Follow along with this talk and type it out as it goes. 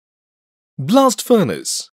Blast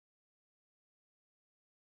furnace.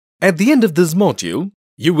 At the end of this module,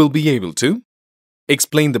 you will be able to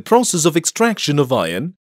explain the process of extraction of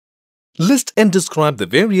iron, list and describe the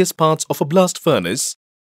various parts of a blast furnace.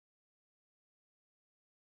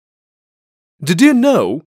 Did you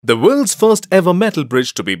know the world's first ever metal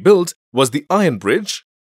bridge to be built was the Iron Bridge?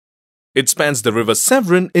 It spans the River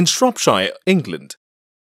Severn in Shropshire, England.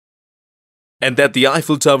 And that the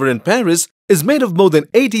Eiffel Tower in Paris is made of more than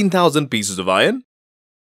 18,000 pieces of iron?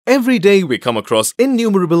 Every day we come across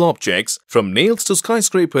innumerable objects from nails to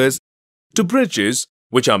skyscrapers to bridges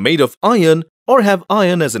which are made of iron or have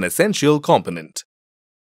iron as an essential component.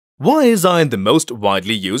 Why is iron the most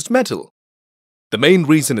widely used metal? The main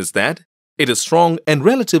reason is that it is strong and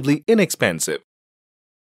relatively inexpensive.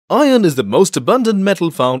 Iron is the most abundant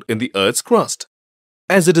metal found in the Earth's crust.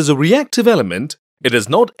 As it is a reactive element, it does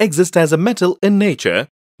not exist as a metal in nature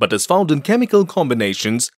but is found in chemical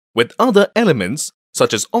combinations with other elements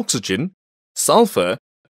such as oxygen, sulfur,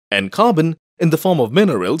 and carbon in the form of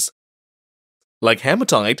minerals like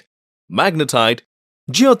hematite, magnetite,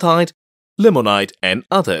 goethite, limonite, and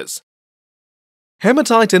others.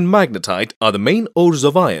 Hematite and magnetite are the main ores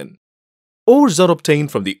of iron. Ores are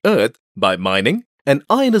obtained from the earth by mining and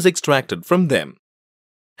iron is extracted from them.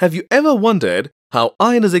 Have you ever wondered how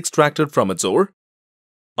iron is extracted from its ore?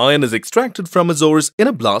 Iron is extracted from its ores in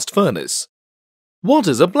a blast furnace. What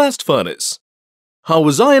is a blast furnace? How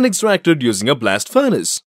is iron extracted using a blast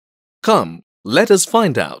furnace? Come, let us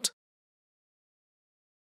find out.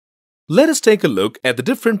 Let us take a look at the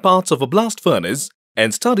different parts of a blast furnace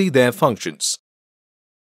and study their functions.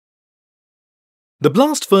 The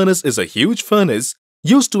blast furnace is a huge furnace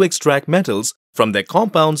used to extract metals from their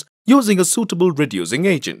compounds using a suitable reducing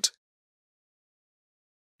agent.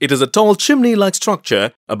 It is a tall chimney-like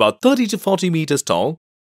structure about 30 to 40 meters tall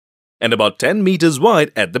and about 10 meters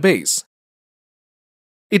wide at the base.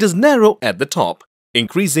 It is narrow at the top,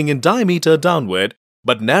 increasing in diameter downward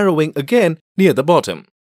but narrowing again near the bottom.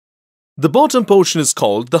 The bottom portion is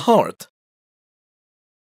called the hearth.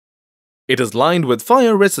 It is lined with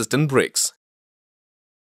fire-resistant bricks.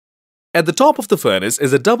 At the top of the furnace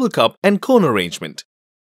is a double cup and cone arrangement.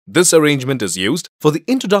 This arrangement is used for the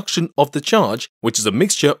introduction of the charge, which is a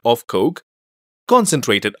mixture of coke,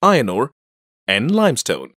 concentrated iron ore, and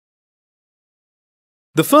limestone.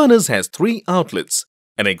 The furnace has 3 outlets,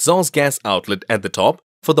 an exhaust gas outlet at the top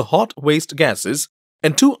for the hot waste gases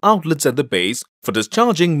and 2 outlets at the base for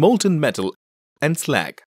discharging molten metal and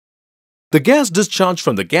slag. The gas discharged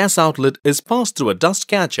from the gas outlet is passed through a dust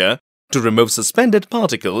catcher to remove suspended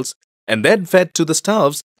particles and then fed to the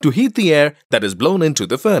stoves to heat the air that is blown into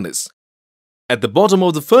the furnace. At the bottom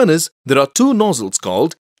of the furnace, there are 2 nozzles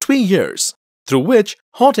called tuyers, through which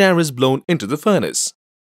hot air is blown into the furnace.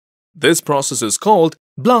 This process is called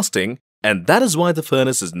blasting, and that is why the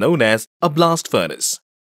furnace is known as a blast furnace.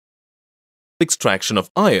 Extraction of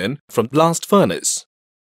iron from blast furnace.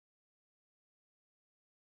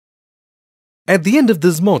 At the end of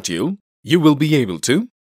this module, you will be able to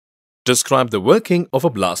describe the working of a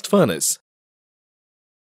blast furnace.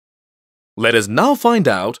 Let us now find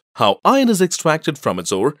out how iron is extracted from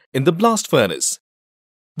its ore in the blast furnace.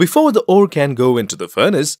 Before the ore can go into the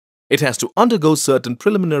furnace, it has to undergo certain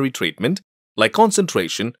preliminary treatment like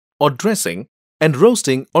concentration or dressing and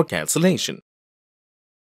roasting or calcination.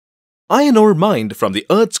 Iron ore mined from the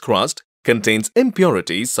Earth's crust contains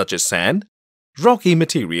impurities such as sand, rocky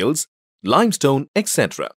materials, limestone,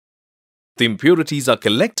 etc. The impurities are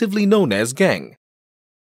collectively known as gangue.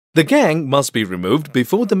 The gangue must be removed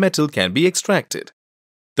before the metal can be extracted.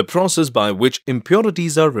 The process by which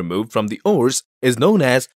impurities are removed from the ores is known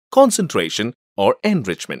as concentration or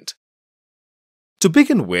enrichment. To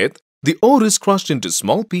begin with, the ore is crushed into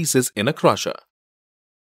small pieces in a crusher.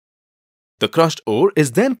 The crushed ore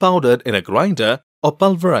is then powdered in a grinder or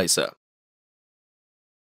pulverizer.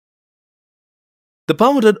 The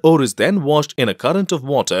powdered ore is then washed in a current of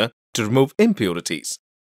water to remove impurities.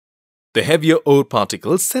 The heavier ore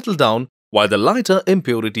particles settle down while the lighter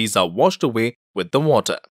impurities are washed away with the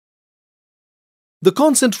water. The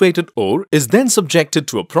concentrated ore is then subjected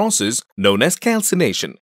to a process known as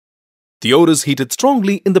calcination. The ore is heated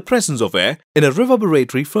strongly in the presence of air in a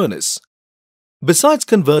reverberatory furnace. Besides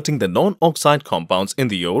converting the non-oxide compounds in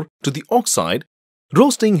the ore to the oxide,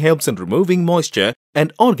 roasting helps in removing moisture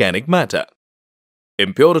and organic matter.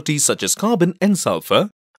 Impurities such as carbon and sulfur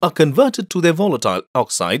are converted to their volatile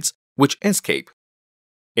oxides which escape.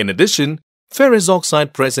 In addition, ferrous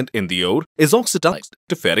oxide present in the ore is oxidized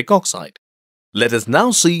to ferric oxide. Let us now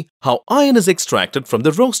see how iron is extracted from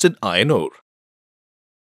the roasted iron ore.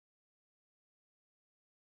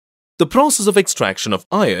 The process of extraction of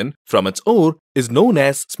iron from its ore is known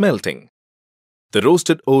as smelting. The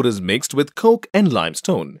roasted ore is mixed with coke and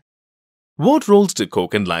limestone. What roles do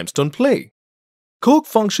coke and limestone play? Coke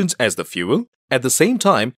functions as the fuel, at the same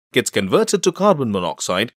time gets converted to carbon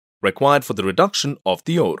monoxide required for the reduction of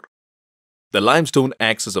the ore. The limestone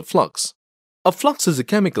acts as a flux. A flux is a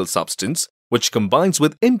chemical substance which combines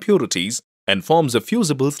with impurities and forms a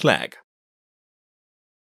fusible slag.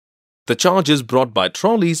 The charge is brought by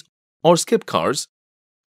trolleys or skip cars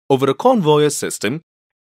over a conveyor system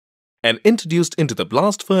and introduced into the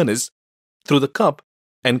blast furnace through the cup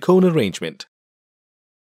and cone arrangement.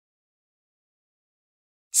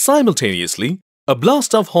 Simultaneously, a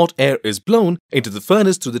blast of hot air is blown into the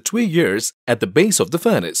furnace through the tuyers at the base of the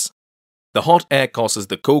furnace. The hot air causes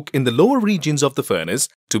the coke in the lower regions of the furnace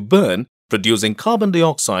to burn, producing carbon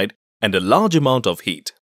dioxide and a large amount of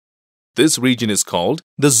heat. This region is called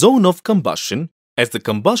the zone of combustion, as the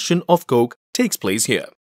combustion of coke takes place here.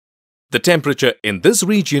 The temperature in this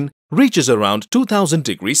region reaches around 2000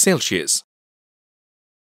 degrees Celsius.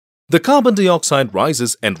 The carbon dioxide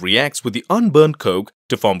rises and reacts with the unburned coke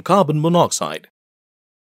to form carbon monoxide.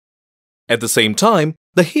 At the same time,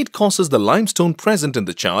 the heat causes the limestone present in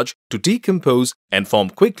the charge to decompose and form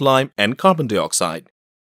quicklime and carbon dioxide.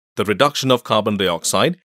 The reduction of carbon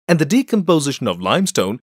dioxide and the decomposition of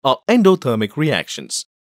limestone are endothermic reactions.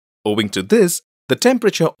 Owing to this, the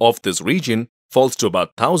temperature of this region falls to about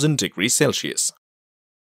 1000 degrees Celsius.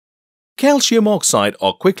 Calcium oxide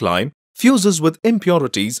or quicklime fuses with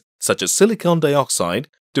impurities such as silicon dioxide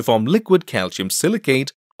to form liquid calcium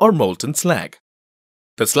silicate or molten slag.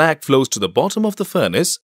 The slag flows to the bottom of the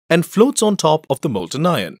furnace and floats on top of the molten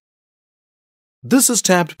iron. This is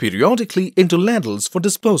tapped periodically into ladles for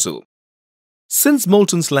disposal. Since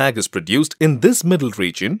molten slag is produced in this middle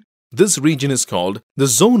region, this region is called the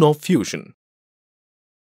zone of fusion.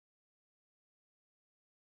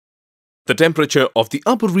 The temperature of the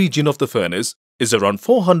upper region of the furnace is around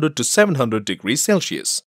 400 to 700 degrees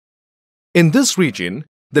Celsius. In this region,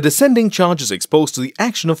 the descending charge is exposed to the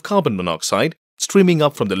action of carbon monoxide streaming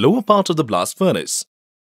up from the lower part of the blast furnace.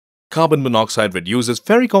 Carbon monoxide reduces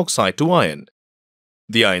ferric oxide to iron.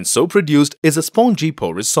 The iron so produced is a spongy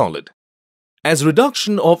porous solid. As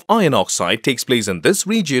reduction of iron oxide takes place in this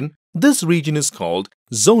region is called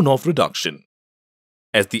zone of reduction.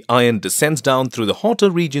 As the iron descends down through the hotter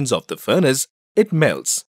regions of the furnace, it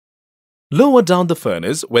melts. Lower down the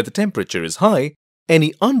furnace, where the temperature is high,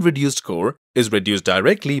 any unreduced core is reduced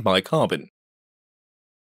directly by carbon.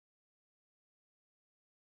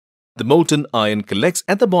 The molten iron collects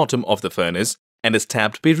at the bottom of the furnace and is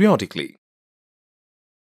tapped periodically.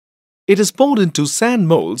 It is poured into sand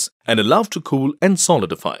molds and allowed to cool and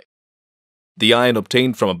solidify. The iron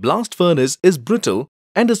obtained from a blast furnace is brittle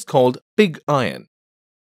and is called pig iron.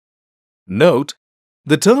 Note,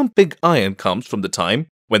 the term pig iron comes from the time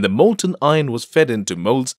when the molten iron was fed into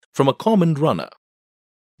molds from a common runner.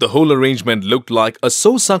 The whole arrangement looked like a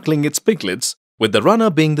sow suckling its piglets, with the runner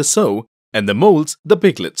being the sow and the molds the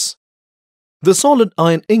piglets. The solid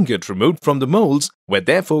iron ingot removed from the molds were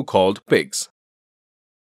therefore called pigs.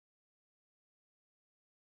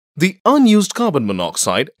 The unused carbon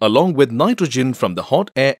monoxide, along with nitrogen from the hot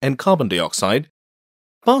air and carbon dioxide,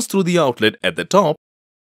 pass through the outlet at the top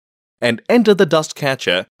and enter the dust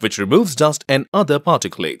catcher, which removes dust and other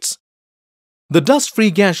particulates. The dust-free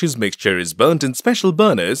gaseous mixture is burnt in special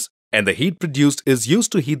burners, and the heat produced is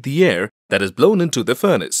used to heat the air that is blown into the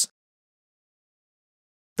furnace.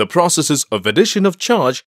 The processes of addition of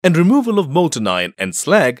charge and removal of molten iron and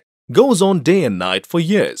slag goes on day and night for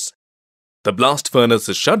years. The blast furnace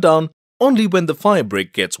is shut down only when the fire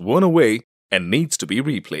brick gets worn away and needs to be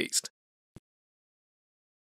replaced.